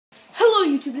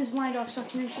YouTube? This is Lion Dog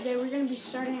Sucking, and today we're going to be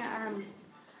starting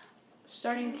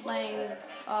playing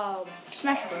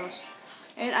Smash Bros.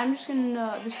 And I'm just going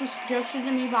to, this was suggested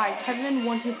to me by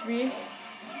Kevin123,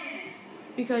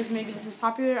 because maybe this is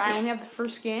popular. I only have the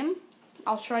first game.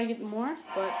 I'll try to get more,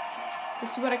 but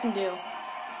let's see what I can do.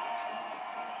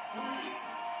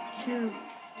 2,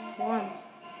 1,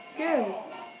 go!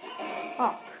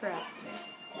 Oh, crap.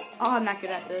 Oh, I'm not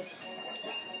good at this.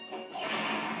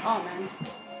 Oh, man.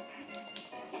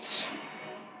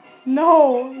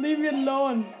 No! Leave me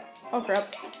alone! Oh,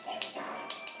 crap.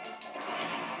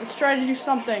 Let's try to do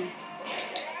something.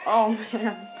 Oh,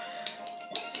 man.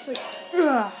 It's like,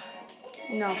 ugh.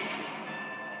 No.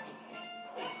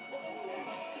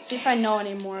 Let's see if I know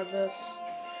any more of this.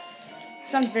 This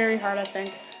sounds very hard, I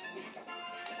think.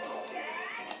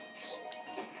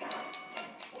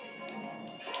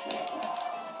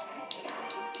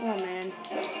 Oh, man.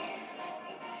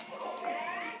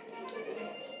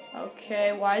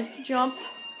 Okay, wise to jump.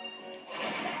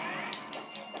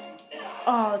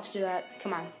 Oh, let's do that.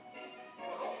 Come on.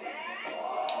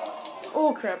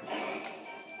 Oh, crap.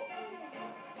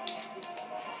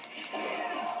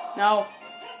 No.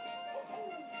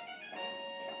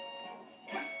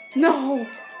 No!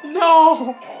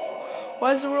 No!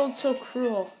 Why is the world so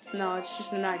cruel? No, it's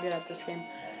just I'm not good at this game.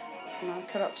 Come on,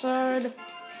 cut outside.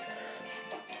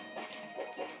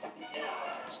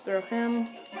 Let's throw him.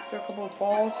 Throw a couple of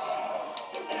balls.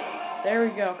 There we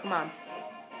go. Come on.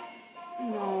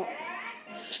 No.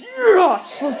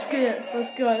 Yes! Let's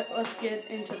get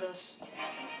into this.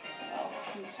 Oh,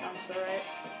 that sounds so right.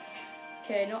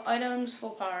 Okay, no items, full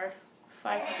power.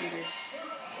 500.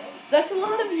 That's a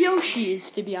lot of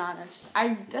Yoshis, to be honest.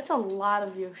 That's a lot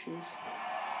of Yoshis.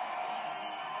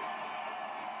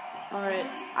 Alright,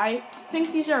 I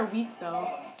think these are weak though.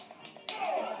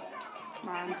 Come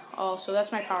on. Oh, so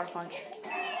that's my power punch.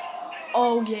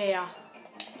 Oh yeah.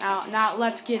 Now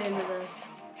let's get into this.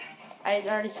 I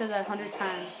already said that 100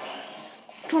 times.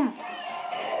 Come on.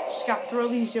 Just gotta throw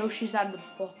these Yoshis out of the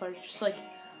ballpark.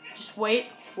 Just wait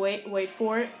for it. Wait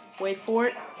for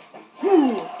it.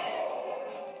 Whoo!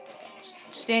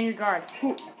 Stand your guard.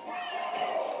 Whoo.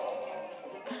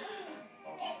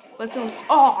 Let's almost.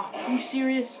 Oh, are you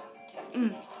serious?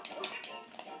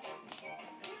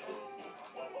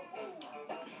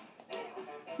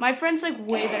 My friend's like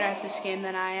way better at this game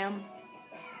than I am.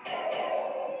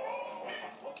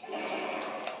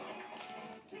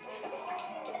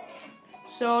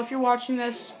 So if you're watching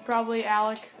this, probably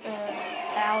Alec.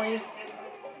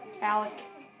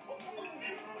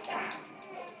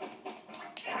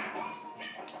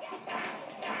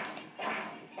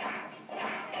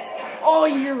 Oh,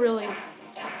 you're really.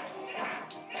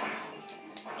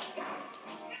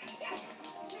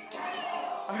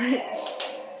 Alright.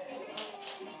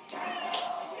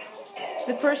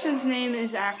 The person's name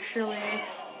is actually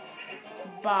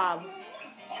Bob.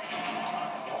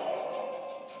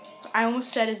 I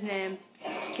almost said his name.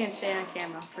 Just can't say it on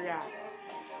camera. Forgot.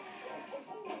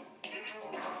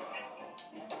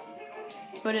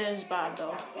 But it is Bob,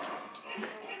 though.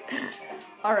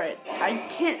 Alright.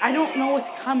 I don't know what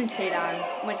to commentate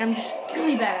on. Like, I'm just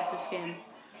really bad at this game.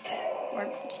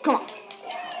 Come on.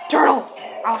 Turtle!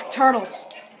 I like turtles.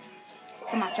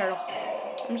 Come on, turtle.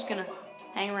 I'm just gonna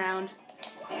hang around.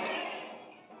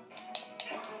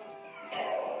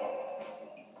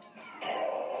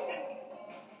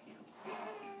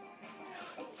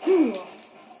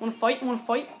 Wanna fight? Wanna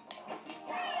fight?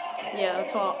 Yeah,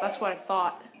 that's what I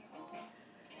thought.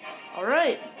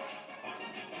 Alright.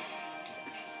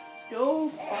 Let's go,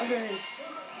 farther.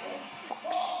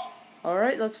 Fox.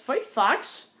 Alright, let's fight,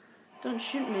 Fox. Don't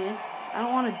shoot me. I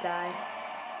don't wanna die.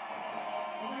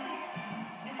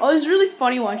 Oh, this is really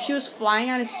funny one. She was flying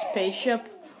on a spaceship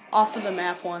off of the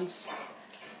map once.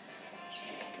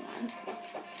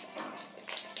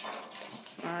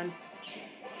 Come on.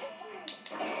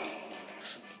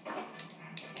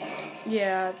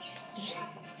 Yeah, just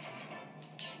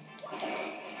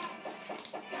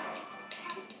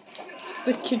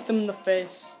to kick them in the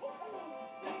face.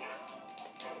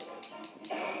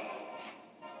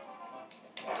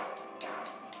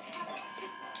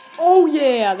 Oh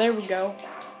yeah, there we go.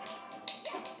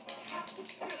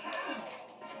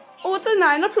 Oh, it's a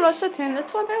 9 plus a 10 to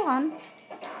 21.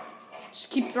 Just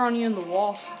keep throwing you in the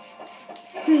walls.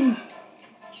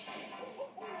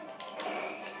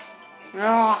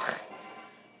 Ugh.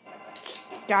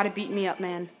 Gotta beat me up,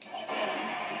 man.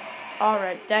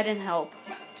 Alright, that didn't help.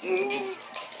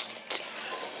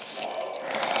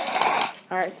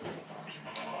 Alright.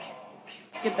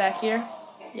 Let's get back here.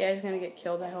 Yeah, he's gonna get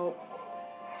killed, I hope.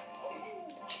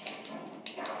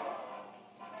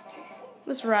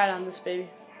 Let's ride on this baby.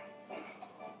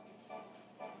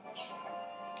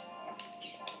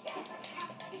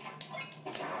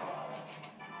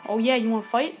 Oh yeah, you wanna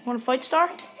fight? Wanna fight, Star?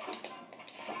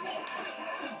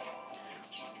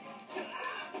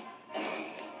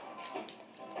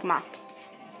 Come on.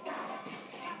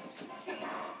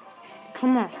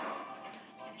 Come on.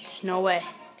 There's no way.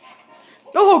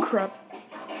 Oh crap.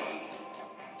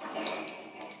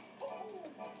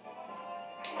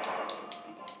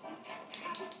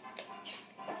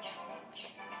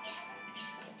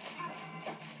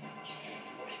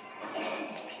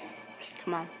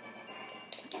 Come on.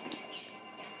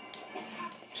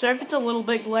 Sorry if it's a little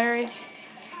bit glary.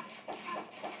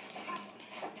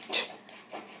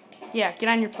 Yeah, get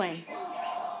on your plane.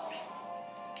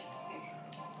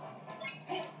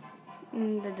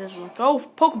 That doesn't look. Oh,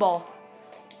 Pokeball.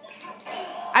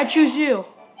 I choose you.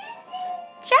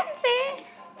 Chansey.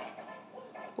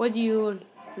 What do you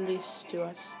release to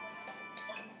us?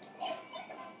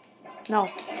 No.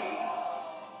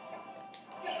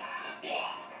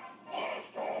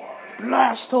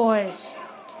 Blastoise.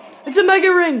 It's a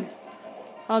Mega Ring.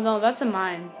 Oh no, that's a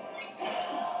mine.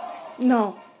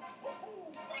 No.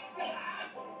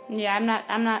 Yeah,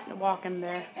 I'm not walking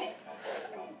there.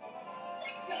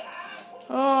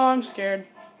 Oh, I'm scared.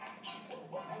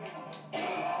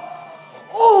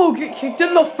 Oh, get kicked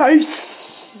in the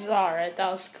face. Alright,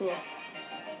 that was cool.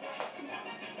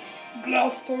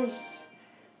 Blastoise.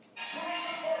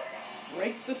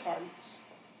 Break the targets.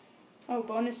 Oh,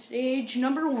 bonus stage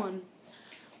number 1.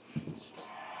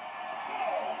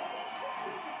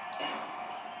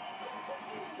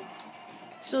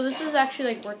 So this is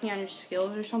actually like working on your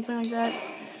skills or something like that.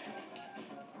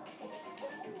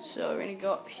 So we're gonna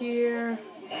go up here.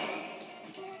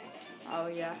 Oh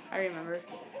yeah, I remember.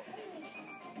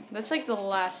 That's like the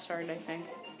last start, I think.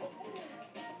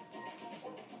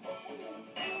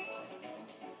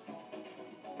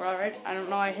 Alright, I don't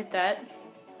know, I hit that.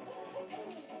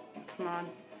 Come on.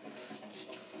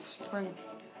 String.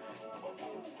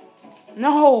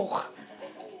 No!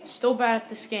 Still bad at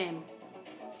this game.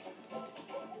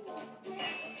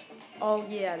 Oh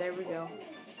yeah, there we go.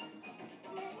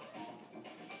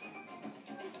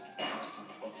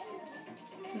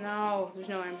 No, there's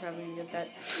no way I'm probably gonna get that.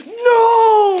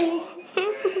 No!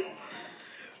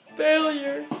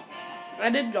 Failure. I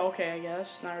did okay, I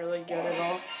guess. Not really good at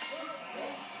all.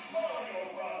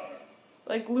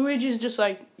 Like, Luigi's just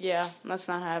like, yeah, that's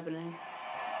not happening.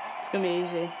 It's gonna be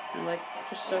easy. And like,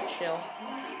 just so chill.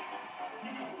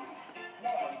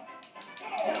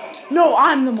 No,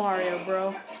 I'm the Mario,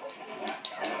 bro.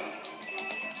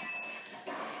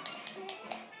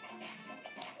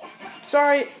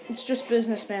 Sorry, it's just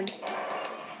business, man.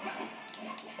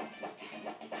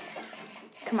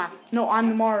 Come on. No, I'm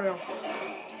the Mario.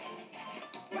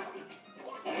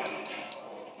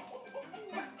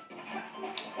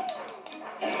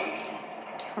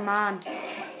 Come on.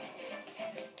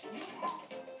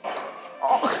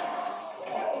 Oh.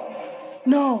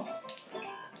 No.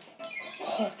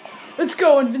 Oh. Let's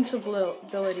go,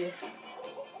 invincibility.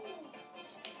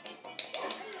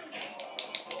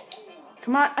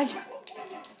 Come on.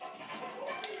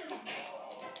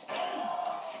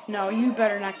 No, you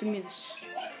better not give me this.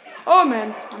 Oh,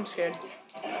 man. I'm scared.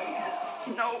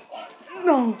 No.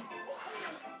 No.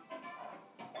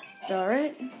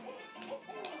 Alright.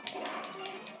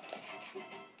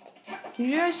 Can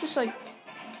you guys just, like...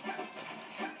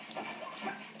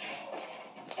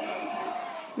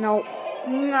 No.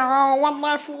 No, one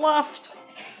life left.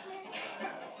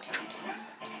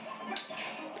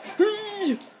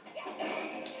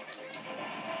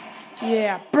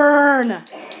 Yeah, burn!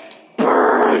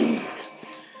 Burn!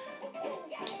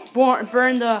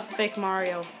 Burn the fake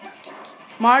Mario.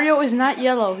 Mario is not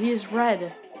yellow, he is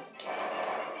red.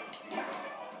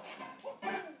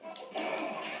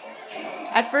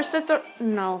 At first I thought,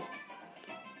 no.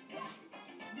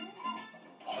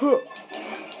 Huh.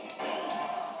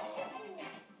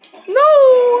 No,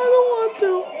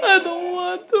 I don't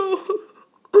want to.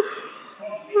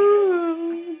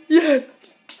 Yes.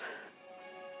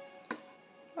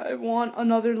 I want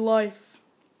another life.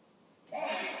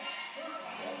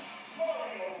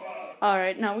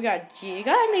 Alright, now we got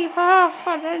Jigglypuff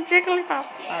and Jigglypuff.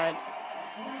 Alright.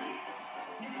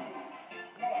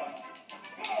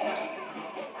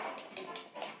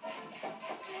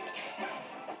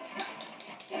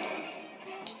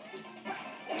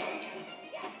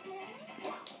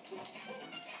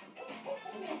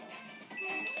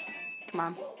 Come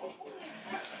on.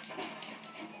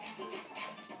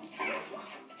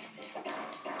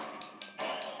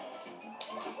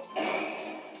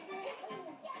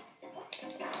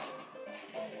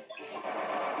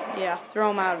 Yeah,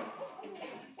 throw him out.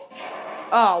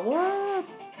 Oh, what?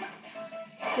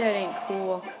 That ain't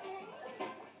cool.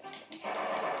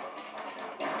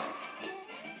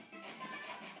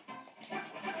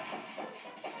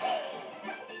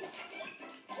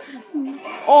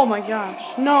 Oh my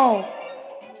gosh, no.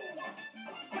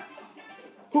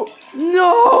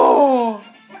 No!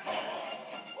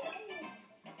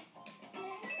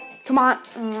 Come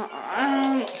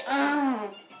on.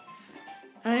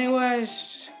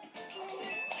 Anyways.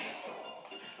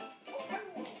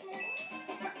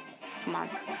 Come on.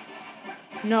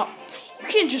 No. You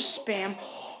can't just spam.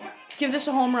 Let's give this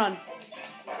a home run.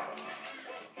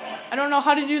 I don't know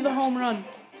how to do the home run.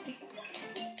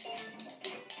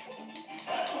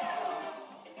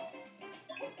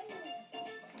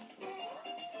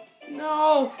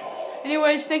 No.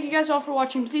 Anyways, thank you guys all for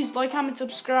watching. Please like, comment,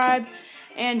 subscribe,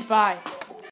 and bye.